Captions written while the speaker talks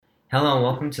Hello and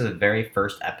welcome to the very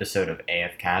first episode of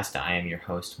AFcast. I am your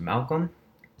host, Malcolm,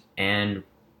 and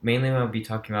mainly what I'll be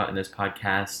talking about in this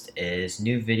podcast is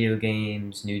new video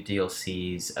games, new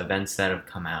DLCs, events that have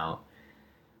come out,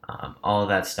 all of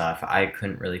that stuff. I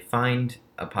couldn't really find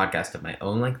a podcast of my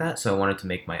own like that, so I wanted to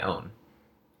make my own.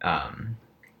 Um,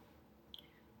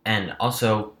 and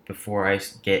also, before I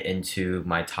get into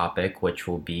my topic, which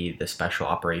will be the Special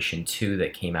Operation 2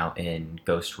 that came out in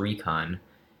Ghost Recon,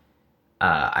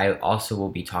 I also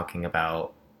will be talking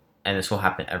about, and this will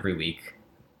happen every week,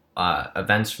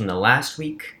 events from the last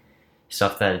week,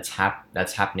 stuff that's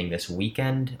happening this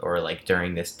weekend or like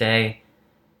during this day,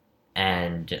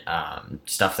 and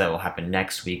stuff that will happen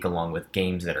next week, along with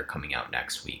games that are coming out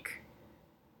next week.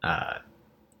 Uh,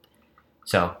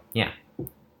 so yeah,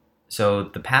 so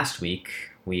the past week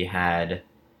we had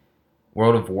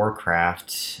World of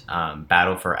Warcraft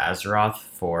Battle for Azeroth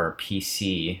for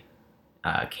PC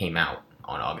came out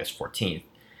on August 14th.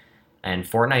 And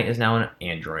Fortnite is now on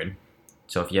Android.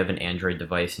 So if you have an Android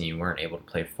device and you weren't able to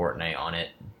play Fortnite on it,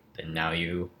 then now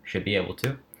you should be able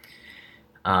to.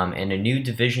 And a new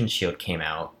Division Shield came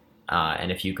out. And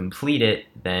if you complete it,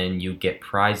 then you get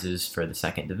prizes for the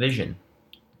second Division.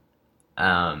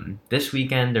 This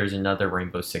weekend, there's another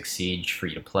Rainbow Six Siege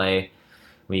free to play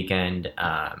weekend.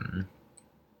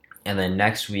 And then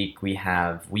next week we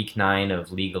have week 9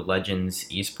 of League of Legends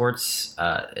esports.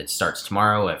 It starts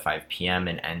tomorrow at 5 p.m.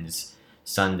 and ends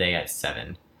Sunday at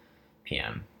 7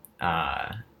 p.m.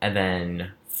 And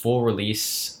then full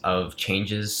release of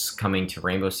changes coming to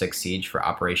Rainbow Six Siege for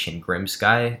Operation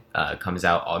Grimsky comes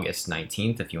out August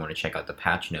 19th if you want to check out the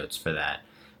patch notes for that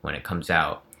when it comes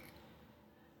out.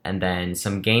 And then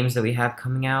some games that we have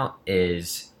coming out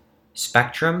is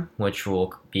Spectrum, which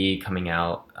will be coming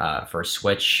out for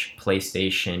Switch,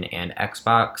 PlayStation, and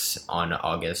Xbox on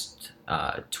August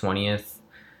 20th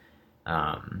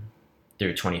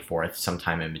through 24th,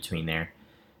 sometime in between there.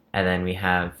 And then we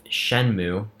have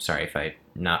Shenmue, sorry if I'm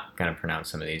not going to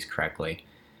pronounce some of these correctly,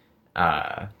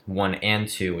 1 and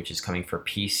 2, which is coming for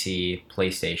PC,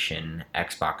 PlayStation,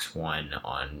 Xbox One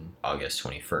on August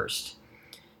 21st.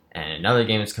 And another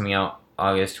game that's coming out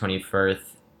August 21st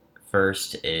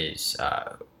first is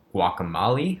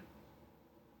Guacamelee.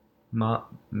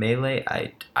 Melee?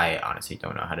 I honestly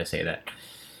don't know how to say that.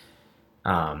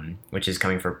 Which is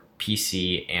coming for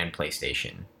PC and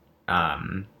PlayStation.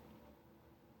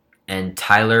 And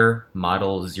Tyler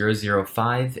Model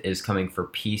 005 is coming for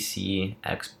PC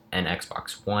and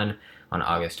Xbox One on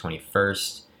August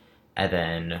 21st. And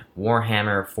then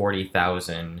Warhammer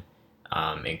 40,000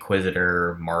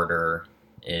 Inquisitor Martyr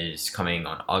is coming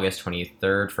on August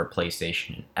 23rd for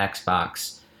PlayStation and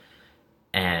Xbox.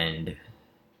 And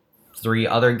 3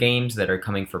 other games that are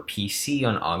coming for PC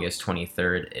on August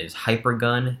 23rd is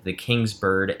Hypergun, The King's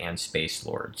Bird, and Space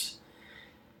Lords.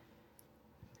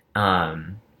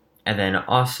 And then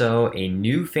also a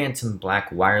new Phantom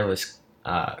Black wireless,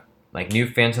 new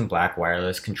Phantom Black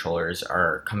wireless controllers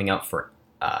are coming out for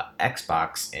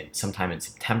Xbox sometime in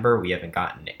September. We haven't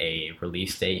gotten a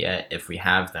release date yet. If we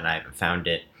have, then I haven't found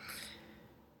it.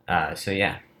 So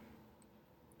yeah.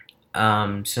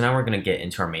 So now we're going to get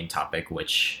into our main topic,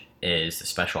 which is the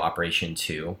Special Operation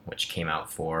 2, which came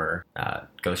out for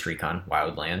Ghost Recon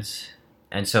Wildlands.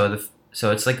 And so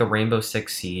it's like a Rainbow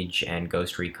Six Siege and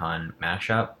Ghost Recon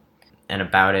mashup. And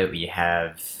about it, we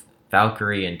have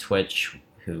Valkyrie and Twitch,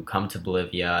 who come to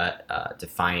Bolivia to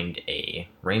find a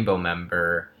Rainbow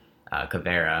member,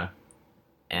 Caveira,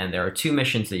 and there are 2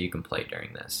 missions that you can play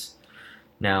during this.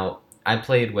 Now, I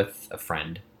played with a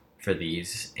friend for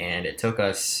these, and it took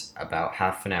us about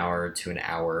half an hour to an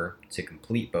hour to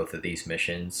complete both of these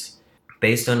missions.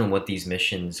 Based on what these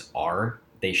missions are,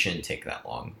 they shouldn't take that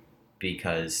long,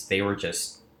 because they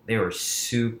were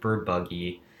super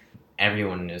buggy.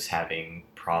 Everyone is having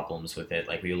problems with it.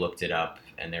 Like, we looked it up,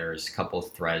 and there's a couple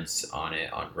threads on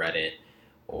it on Reddit,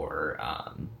 or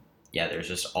there's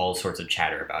just all sorts of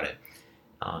chatter about it.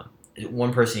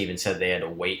 One person even said they had to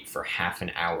wait for half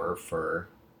an hour for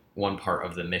one part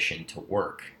of the mission to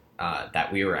work,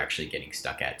 that we were actually getting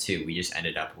stuck at too. We just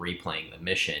ended up replaying the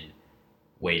mission,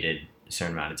 waited a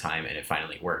certain amount of time, and it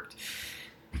finally worked.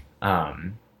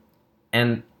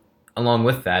 And along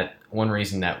with that, one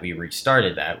reason that we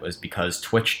restarted that was because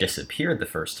Twitch disappeared the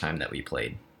first time that we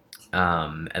played.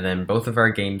 And then both of our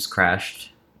games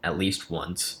crashed at least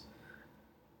once.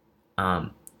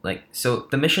 So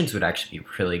the missions would actually be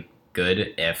really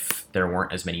good if there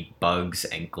weren't as many bugs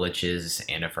and glitches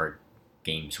and if our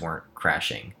games weren't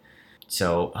crashing.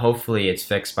 So hopefully it's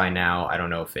fixed by now. I don't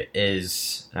know if it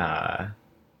is,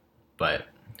 but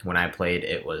when I played,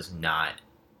 it was not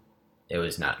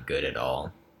good at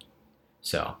all.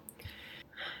 So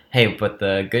Hey, but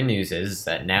the good news is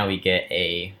that now we get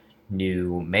a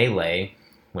new melee,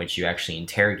 which you actually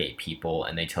interrogate people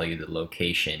and they tell you the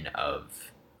location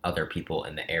of other people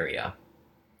in the area.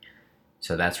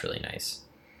 So that's really nice.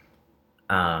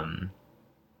 Um,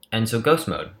 and so Ghost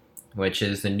Mode, which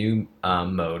is the new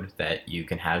mode that you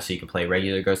can have. So you can play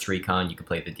regular Ghost Recon, you can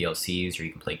play the DLCs, or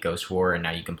you can play Ghost War, and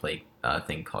now you can play a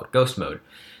thing called Ghost Mode.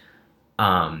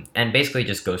 And basically,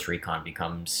 just Ghost Recon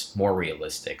becomes more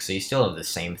realistic. So you still have the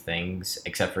same things,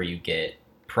 except for you get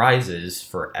prizes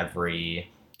for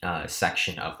every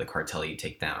section of the cartel you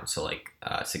take down. So, like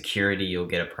security, you'll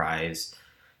get a prize.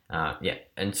 Yeah,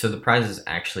 and so the prizes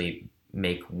actually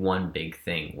make one big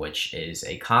thing, which is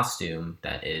a costume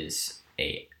that is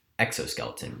a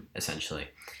exoskeleton, essentially,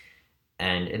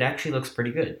 and it actually looks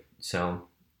pretty good. So,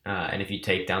 and if you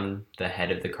take down the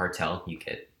head of the cartel, you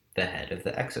get the head of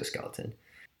the exoskeleton.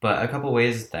 But a couple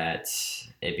ways that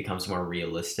it becomes more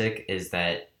realistic is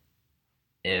that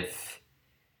if,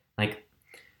 like,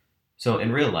 so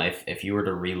in real life, if you were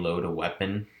to reload a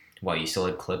weapon while you still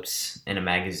had clips in a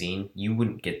magazine, you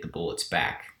wouldn't get the bullets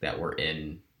back that were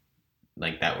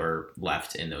that were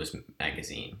left in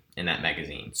that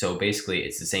magazine. So basically,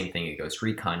 it's the same thing in Ghost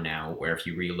Recon now, where if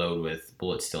you reload with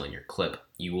bullets still in your clip,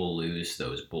 you will lose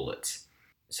those bullets.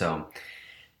 So,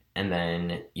 and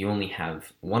then you only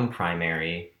have one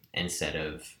primary instead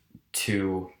of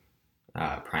two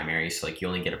primaries. So like you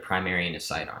only get a primary and a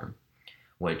sidearm,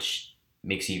 which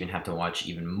makes you even have to watch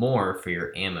even more for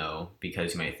your ammo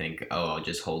because you might think, oh, I'll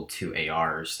just hold two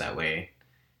ARs. That way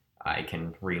I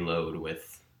can reload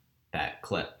with that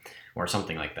clip or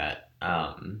something like that.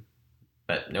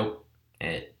 But nope,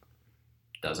 it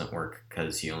doesn't work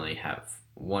because you only have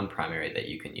one primary that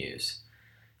you can use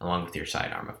along with your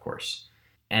sidearm, of course.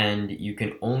 And you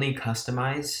can only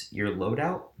customize your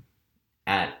loadout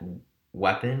at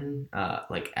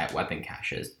at weapon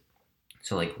caches.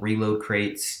 So like reload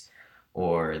crates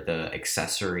or the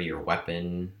accessory or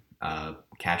weapon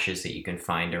caches that you can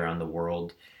find around the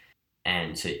world.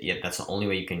 And so yeah, that's the only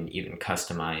way you can even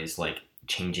customize like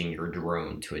changing your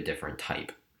drone to a different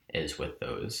type is with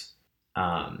those.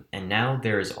 And now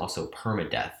there is also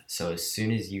permadeath. So as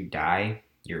soon as you die,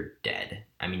 you're dead.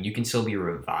 I mean, you can still be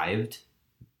revived,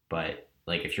 but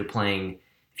like if you're playing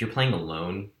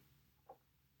alone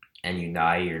and you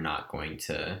die, you're not going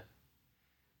to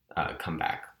come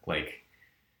back. Like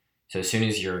so, as soon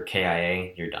as you're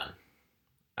KIA, you're done,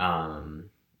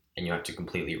 and you have to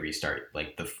completely restart.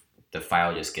 Like the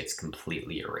file just gets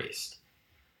completely erased.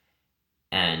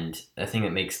 And the thing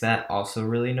that makes that also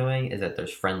really annoying is that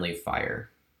there's friendly fire,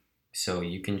 so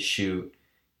you can shoot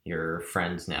your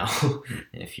friends now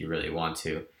if you really want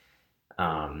to.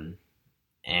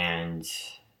 And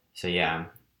so yeah,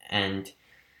 and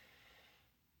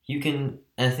and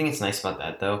the thing that's nice about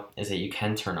that though is that you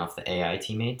can turn off the AI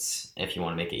teammates if you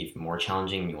want to make it even more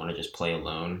challenging. You want to just play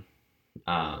alone,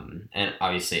 and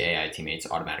obviously AI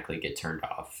teammates automatically get turned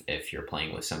off if you're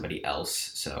playing with somebody else,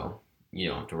 so you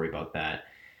don't have to worry about that.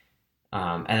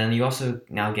 And then you also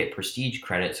now get prestige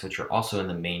credits, which are also in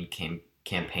the main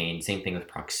campaign. Same thing with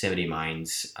proximity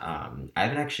mines. I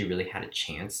haven't actually really had a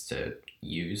chance to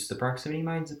use the proximity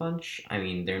mines a bunch. I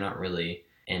mean, they're not really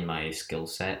in my skill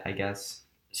set, I guess.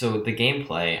 So the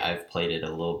gameplay, I've played it a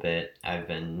little bit. I've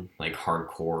been like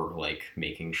hardcore, like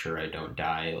making sure I don't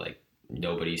die, like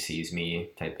nobody sees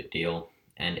me type of deal.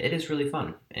 And it is really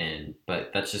fun.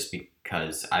 But that's just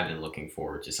because I've been looking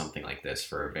forward to something like this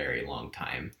for a very long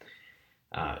time.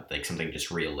 Like something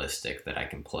just realistic that I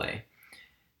can play.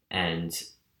 And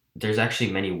there's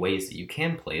actually many ways that you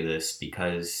can play this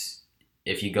because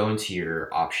if you go into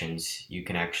your options, you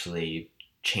can actually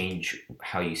change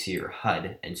how you see your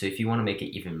HUD. And so if you want to make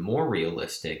it even more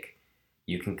realistic,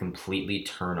 you can completely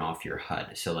turn off your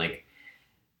HUD. So like,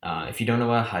 if you don't know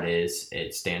what a HUD is,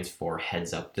 it stands for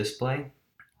heads up display.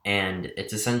 And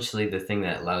it's essentially the thing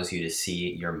that allows you to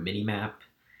see your mini map,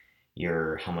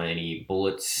 how many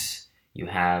bullets you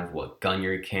have, what gun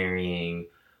you're carrying,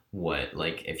 what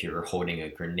like if you're holding a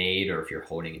grenade or if you're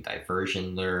holding a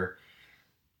diversion lure,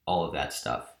 all of that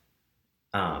stuff.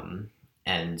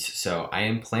 And so I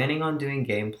am planning on doing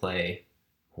gameplay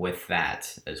with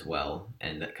that as well,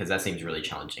 and because that seems really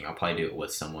challenging. I'll probably do it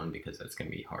with someone because that's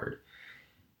going to be hard.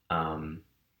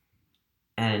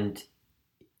 And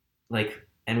like,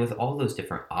 and with all those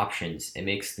different options, it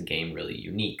makes the game really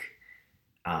unique,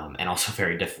 and also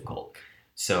very difficult.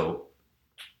 So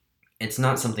it's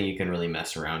not something you can really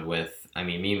mess around with. I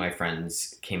mean, me and my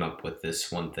friends came up with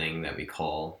this one thing that we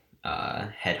call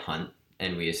headhunt,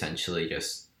 and we essentially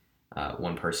just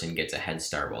one person gets a head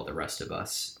start while the rest of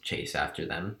us chase after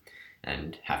them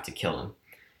and have to kill them.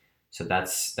 So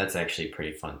that's actually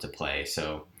pretty fun to play.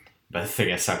 So, but the thing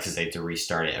that sucks is they have to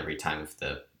restart it every time if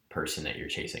the person that you're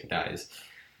chasing dies.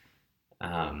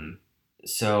 Um,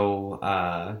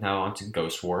 now on to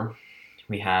Ghost War.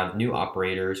 We have new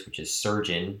operators, which is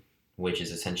Surgeon, which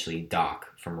is essentially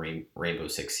Doc from Rainbow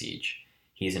Six Siege.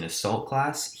 He's an assault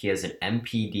class. He has an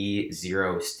MPD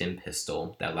 0 stim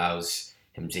pistol that allows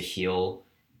him to heal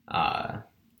uh,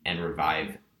 and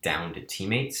revive downed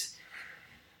teammates.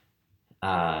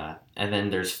 And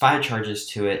then there's 5 charges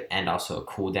to it and also a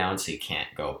cooldown, so you can't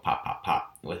go pop, pop,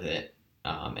 pop with it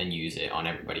and use it on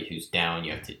everybody who's down.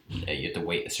 You have to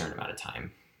wait a certain amount of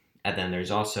time. And then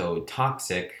there's also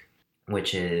Toxic,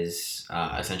 which is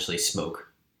essentially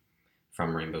Smoke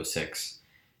from Rainbow Six.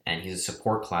 And he's a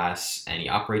support class, and he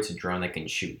operates a drone that can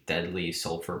shoot deadly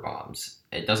sulfur bombs.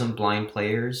 It doesn't blind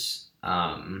players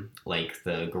like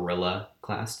the Gorilla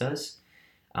class does,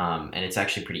 and it's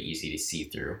actually pretty easy to see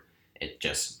through. It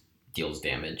just deals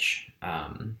damage.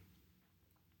 And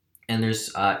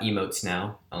there's emotes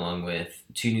now, along with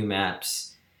 2 new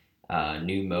maps,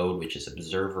 new mode, which is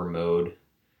Observer mode,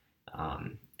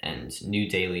 and new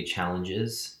daily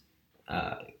challenges,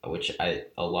 which a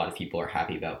lot of people are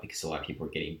happy about because a lot of people are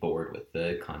getting bored with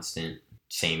the constant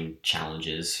same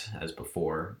challenges as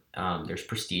before. There's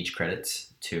prestige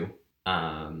credits too.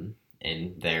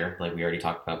 In there, like we already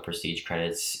talked about prestige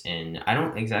credits, and I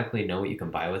don't exactly know what you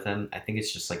can buy with them. I think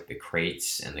it's just like the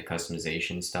crates and the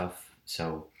customization stuff.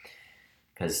 So,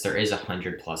 because there is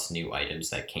 100+ new items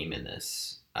that came in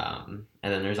this, and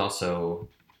then there's also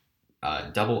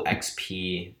double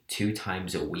XP 2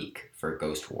 times a week for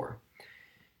Ghost War.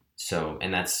 So,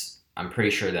 and I'm pretty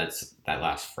sure that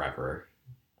lasts forever.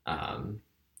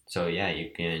 So yeah, you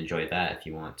can enjoy that if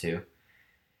you want to.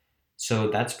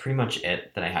 So that's pretty much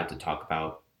it that I have to talk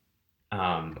about.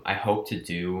 I hope to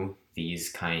do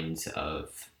these kinds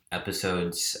of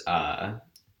episodes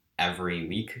every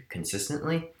week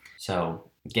consistently. So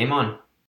game on.